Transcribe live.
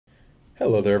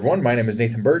Hello there everyone, my name is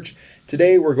Nathan Birch.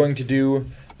 Today we're going to do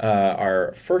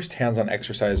our first hands-on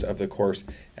exercise of the course,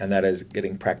 and that is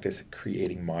getting practice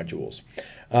creating modules.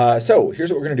 So here's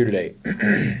what we're going to do today.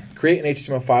 Create an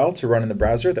HTML file to run in the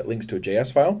browser that links to a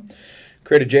JS file.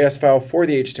 Create a JS file for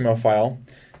the HTML file,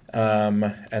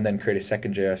 and then create a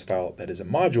second JS file that is a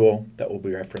module that will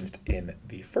be referenced in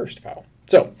the first file.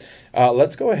 So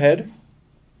let's go ahead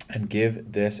and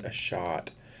give this a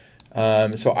shot.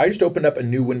 So I just opened up a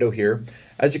new window here.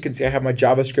 As you can see, I have my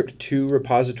JavaScript 2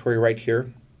 repository right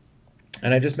here,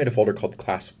 and I just made a folder called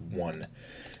class 1.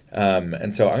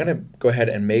 And so I'm going to go ahead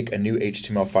and make a new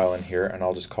HTML file in here, and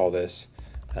I'll just call this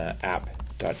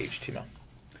app.html.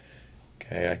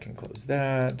 Okay, I can close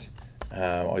that.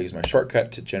 I'll use my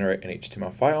shortcut to generate an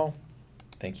HTML file.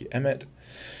 Thank you, Emmett.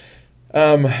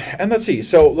 And let's see,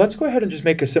 so let's go ahead and just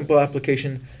make a simple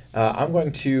application. I'm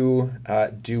going to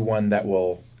do one that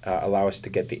will allow us to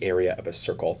get the area of a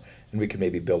circle, and we can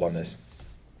maybe build on this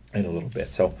in a little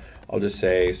bit. So I'll just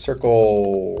say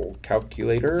circle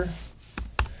calculator,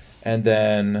 and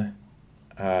then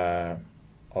I'll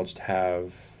just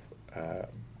have a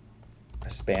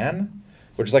span,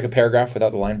 which is like a paragraph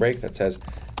without the line break that says,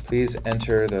 please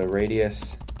enter the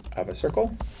radius of a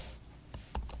circle,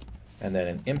 and then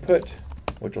an input,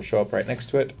 which will show up right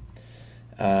next to it.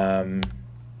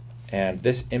 And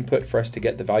this input, for us to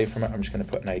get the value from it, I'm just going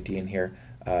to put an ID in here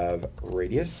of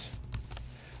radius.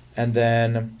 And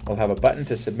then we'll have a button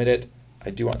to submit it. I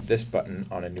do want this button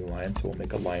on a new line, so we'll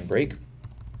make a line break.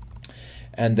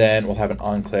 And then we'll have an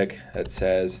on-click that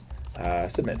says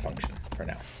submit function for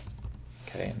now.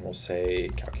 Okay, and we'll say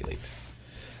calculate.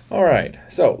 All right,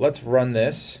 so let's run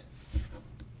this.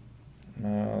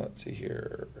 Let's see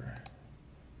here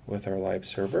with our live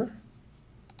server.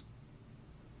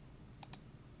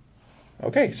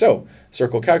 Okay, so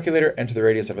circle calculator, enter the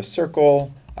radius of a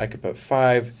circle. I could put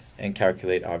 5, and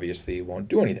calculate obviously won't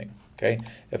do anything. Okay,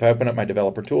 if I open up my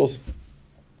developer tools,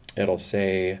 it'll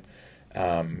say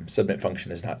submit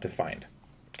function is not defined.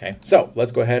 Okay, so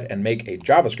let's go ahead and make a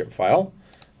JavaScript file.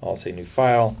 I'll say new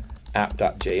file,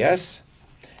 app.js,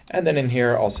 and then in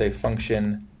here I'll say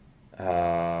function,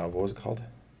 what was it called?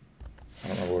 I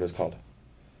don't remember what it's called.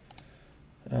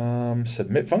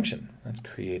 Submit function, that's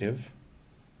creative.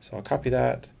 So I'll copy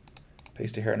that,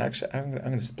 paste it here, and actually I'm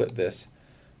going to split this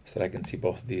so that I can see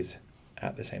both of these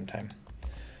at the same time.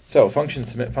 So function,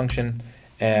 submit function,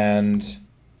 and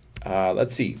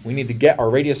let's see, we need to get our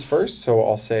radius first, so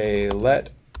I'll say let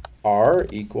r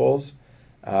equals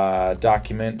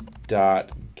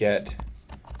document.get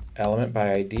element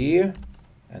by ID, and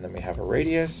then we have a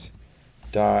radius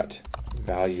dot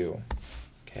value.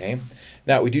 Okay,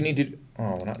 now we do need to,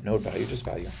 not node value, just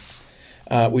value.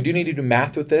 We do need to do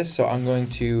math with this, so I'm going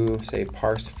to say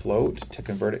parse float to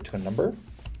convert it to a number.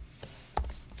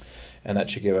 And that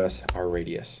should give us our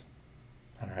radius.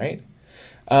 All right.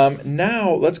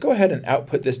 Now let's go ahead and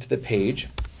output this to the page.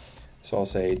 So I'll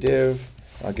say div,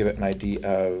 I'll give it an ID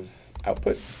of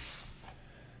output.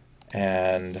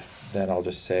 And then I'll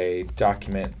just say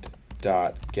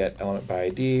document.get element by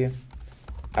ID,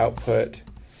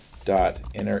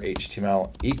 output.inner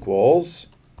HTML equals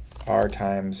r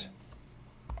times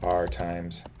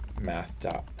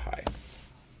math.py.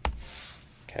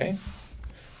 Okay,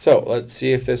 so let's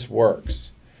see if this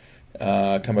works.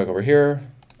 Come back over here,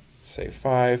 say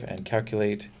 5, and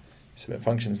calculate. Submit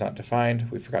function's not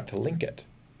defined. We forgot to link it.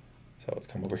 So let's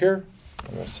come over here,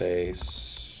 and we'll say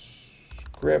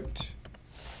script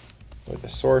with a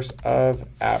source of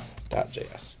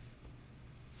app.js.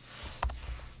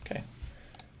 Okay,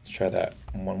 let's try that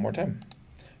one more time.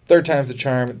 Third time's the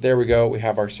charm. There we go. We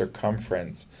have our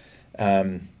circumference.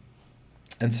 And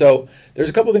so there's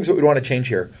a couple things that we want to change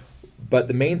here, but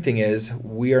the main thing is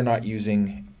we are not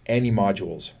using any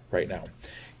modules right now.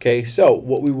 Okay, so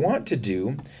what we want to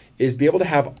do is be able to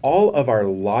have all of our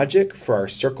logic for our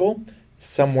circle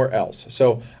somewhere else.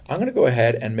 So I'm going to go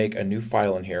ahead and make a new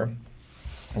file in here,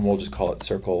 and we'll just call it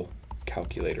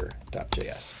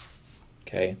circlecalculator.js.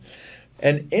 Okay.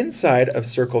 And inside of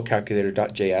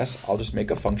circlecalculator.js, I'll just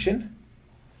make a function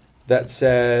that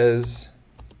says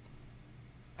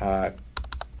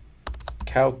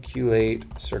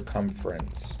calculate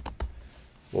circumference.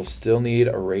 We'll still need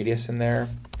a radius in there,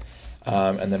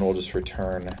 and then we'll just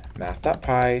return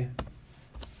math.py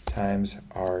times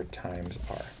r,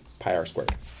 pi r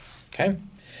squared. Okay.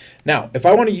 Now, if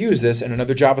I want to use this in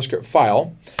another JavaScript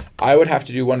file, I would have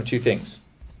to do one of two things,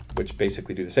 which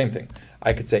basically do the same thing.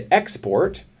 I could say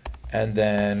export and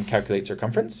then calculate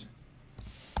circumference.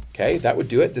 Okay, that would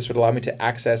do it. This would allow me to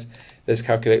access this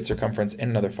calculate circumference in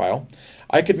another file.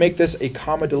 I could make this a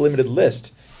comma delimited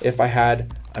list if I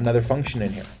had another function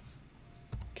in here.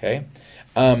 okay?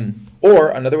 Or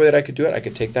another way that I could do it, I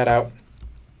could take that out,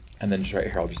 and then just right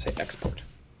here, I'll just say export,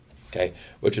 okay?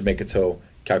 Which would make it so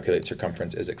calculate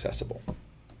circumference is accessible,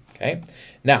 okay?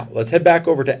 Now, let's head back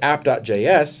over to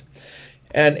app.js,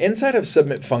 and inside of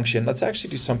submit function, let's actually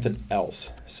do something else.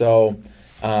 So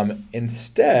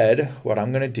instead, what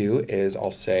I'm gonna do is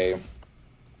I'll say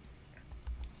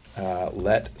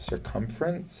let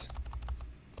circumference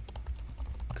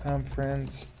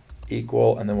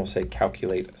equal, and then we'll say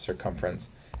calculate circumference,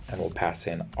 and we'll pass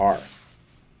in r.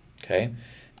 Okay.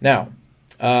 Now,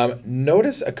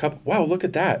 notice a couple. Wow, look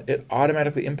at that! It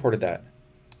automatically imported that.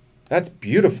 That's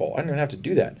beautiful. I don't even have to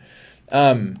do that.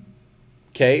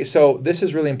 Okay, so this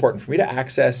is really important for me to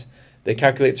access the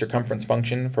calculate circumference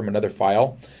function from another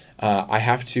file. I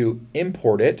have to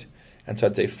import it, and so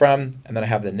I'd say from, and then I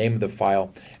have the name of the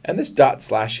file, and this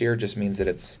 / here just means that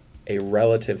it's a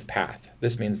relative path.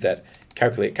 This means that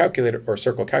calculate calculator or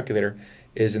circle calculator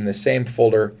is in the same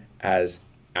folder as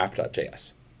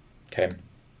app.js. Okay,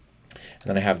 and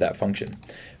then I have that function.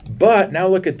 But now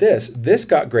look at this. This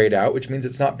got grayed out, which means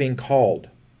it's not being called.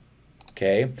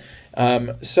 Okay,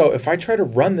 so if I try to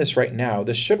run this right now,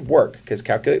 this should work because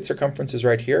calculate circumference is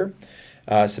right here.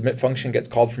 Submit function gets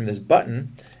called from this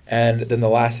button, and then the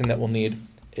last thing that we'll need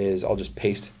is I'll just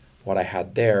paste what I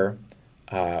had there,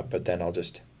 but then I'll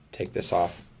just take this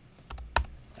off.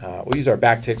 We'll use our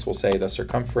backticks. We'll say the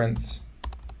circumference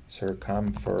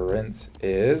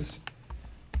is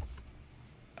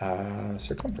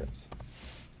circumference,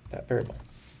 that variable.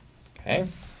 Okay,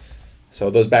 so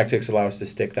those backticks allow us to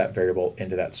stick that variable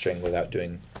into that string without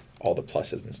doing all the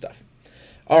pluses and stuff.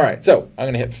 All right, so I'm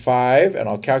going to hit 5, and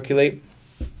I'll calculate.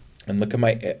 And look at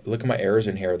my errors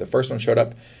in here. The first one showed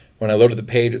up when I loaded the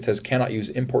page. It says cannot use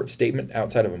import statement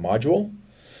outside of a module.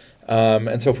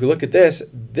 And so if we look at this,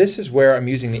 this is where I'm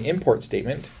using the import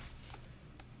statement.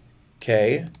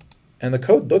 Okay, and the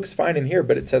code looks fine in here,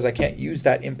 but it says I can't use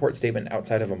that import statement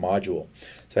outside of a module.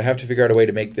 So I have to figure out a way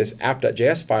to make this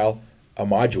app.js file a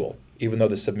module, even though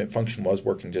the submit function was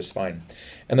working just fine.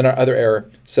 And then our other error,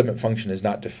 submit function is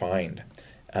not defined.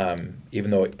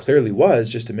 Even though it clearly was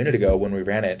just a minute ago when we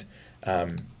ran it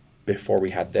before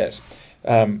we had this.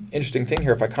 Interesting thing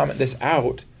here, if I comment this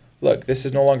out, look, this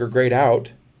is no longer grayed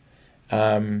out,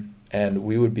 and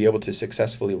we would be able to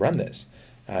successfully run this.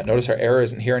 Notice our error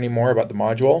isn't here anymore about the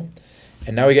module,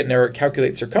 and now we get an error,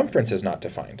 calculate circumference is not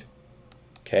defined.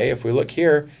 Okay, if we look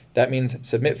here, that means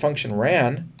submit function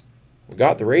ran, we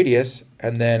got the radius,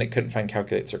 and then it couldn't find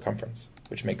calculate circumference,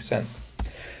 which makes sense.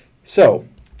 So,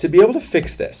 to be able to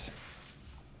fix this,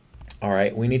 all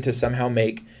right, we need to somehow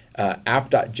make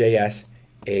app.js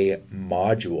a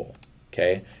module,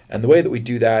 okay? And the way that we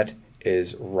do that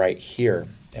is right here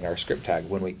in our script tag.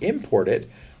 When we import it,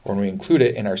 or when we include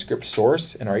it in our script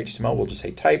source, in our HTML, we'll just say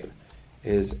type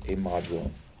is a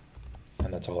module,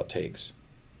 and that's all it takes,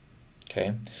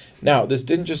 okay? Now, this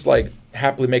didn't just like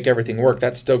happily make everything work.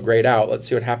 That's still grayed out. Let's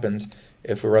see what happens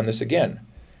if we run this again.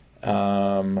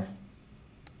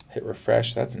 Hit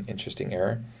refresh. That's an interesting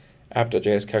error.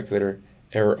 App.js calculator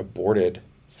error aborted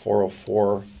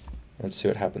 404. Let's see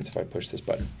what happens if I push this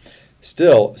button.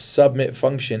 Still, submit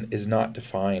function is not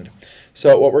defined.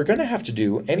 So what we're going to have to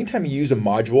do, anytime you use a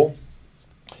module,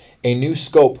 a new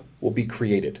scope will be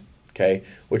created, okay?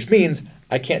 Which means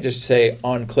I can't just say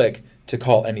on click to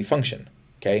call any function,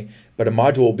 okay? But a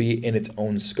module will be in its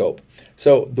own scope.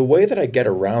 So the way that I get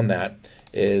around that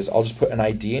is I'll just put an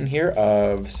ID in here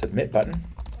of submit button.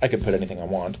 I could put anything I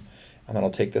want, and then I'll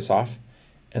take this off,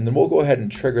 and then we'll go ahead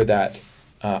and trigger that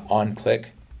on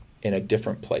click in a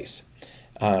different place.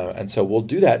 And so we'll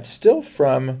do that still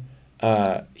from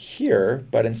here,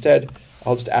 but instead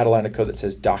I'll just add a line of code that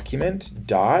says document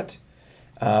dot,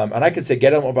 and I could say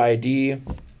get element by ID,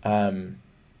 or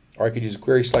I could use a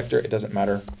query selector, it doesn't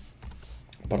matter,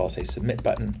 but I'll say submit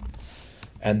button.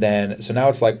 And then, so now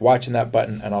it's like watching that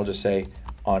button, and I'll just say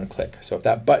on click. So if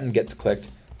that button gets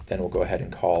clicked, then we'll go ahead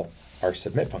and call our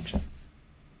submit function.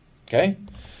 Okay?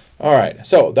 All right,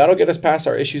 so that'll get us past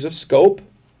our issues of scope,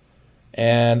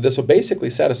 and this will basically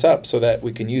set us up so that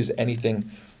we can use anything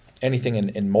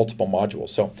in multiple modules.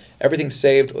 So everything's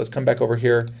saved. Let's come back over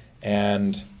here,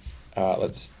 and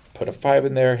let's put a 5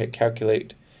 in there, hit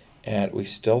calculate, and we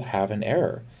still have an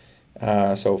error.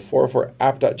 So 404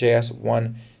 app.js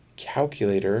 1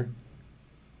 calculator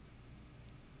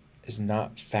is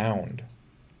not found.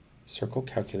 Circle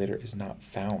calculator is not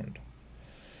found.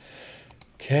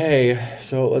 Okay,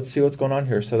 so let's see what's going on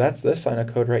here. So that's this line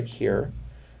of code right here.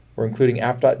 We're including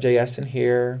app.js in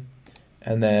here,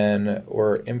 and then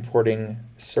we're importing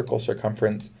circle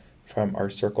circumference from our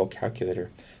circle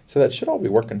calculator. So that should all be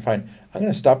working fine. I'm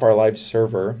going to stop our live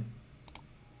server,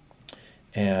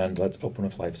 And let's open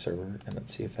with live server and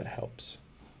let's see if that helps.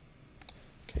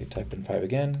 Okay, type in 5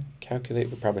 again, calculate,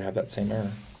 we probably have that same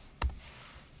error.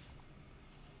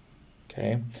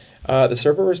 Okay, the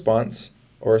server response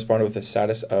or responded with a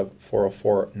status of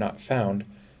 404 not found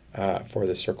for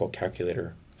the circle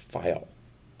calculator file.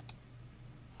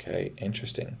 Okay,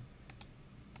 interesting.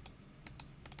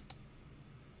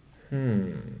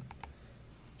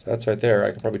 So that's right there.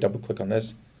 I could probably double click on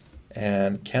this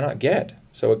and cannot get.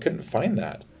 So it couldn't find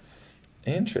that.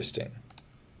 Interesting.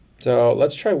 So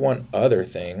let's try one other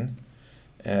thing.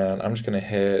 And I'm just going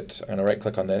to right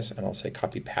click on this and I'll say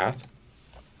copy path.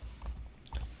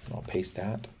 And I'll paste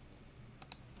that.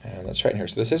 And let's try it in here.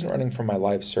 So this isn't running from my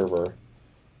live server.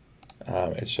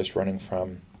 It's just running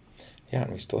from, yeah,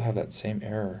 and we still have that same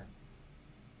error.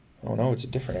 Oh no, it's a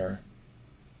different error.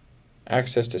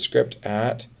 Access to script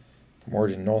at from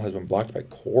origin null has been blocked by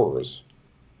cores.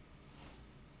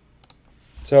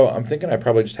 So I'm thinking I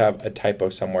probably just have a typo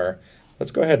somewhere.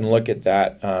 Let's go ahead and look at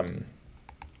that,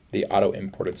 the auto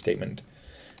imported statement.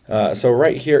 So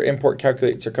right here, import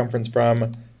calculate circumference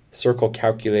from circle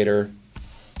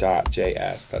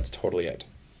calculator.js. That's totally it.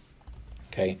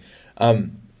 Okay.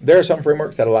 There are some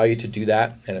frameworks that allow you to do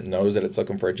that, and it knows that it's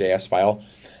looking for a JS file,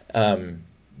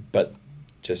 but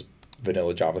just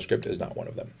vanilla JavaScript is not one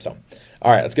of them. So,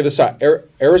 all right, let's give this a shot.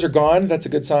 Errors are gone. That's a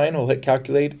good sign. We'll hit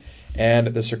calculate, and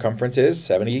the circumference is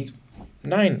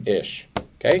 79-ish.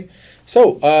 Okay,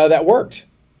 so that worked.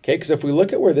 Okay, because if we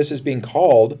look at where this is being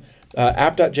called,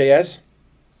 app.js,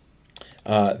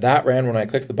 that ran when I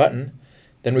clicked the button.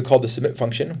 Then we called the submit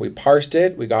function. We parsed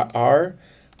it. We got R.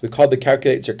 We called the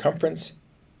calculate circumference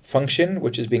function,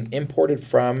 which is being imported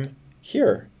from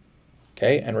here.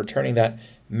 Okay, and returning that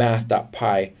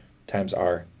math.py times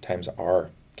R times R.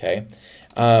 Okay,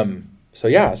 so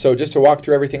yeah, so just to walk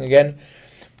through everything again,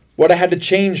 what I had to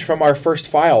change from our first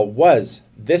file was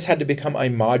this had to become a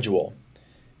module.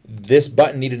 This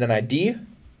button needed an ID.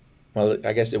 Well,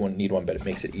 I guess it wouldn't need one, but it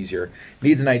makes it easier. It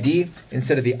needs an ID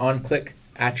instead of the onClick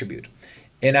attribute.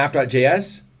 In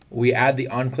app.js, we add the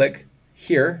onClick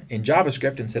here in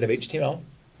JavaScript instead of HTML.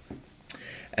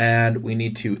 And we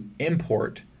need to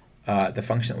import the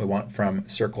function that we want from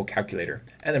circle calculator.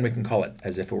 And then we can call it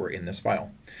as if it were in this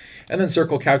file. And then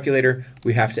circle calculator,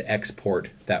 we have to export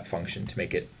that function to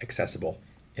make it accessible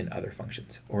in other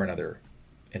functions or in other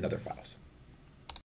files.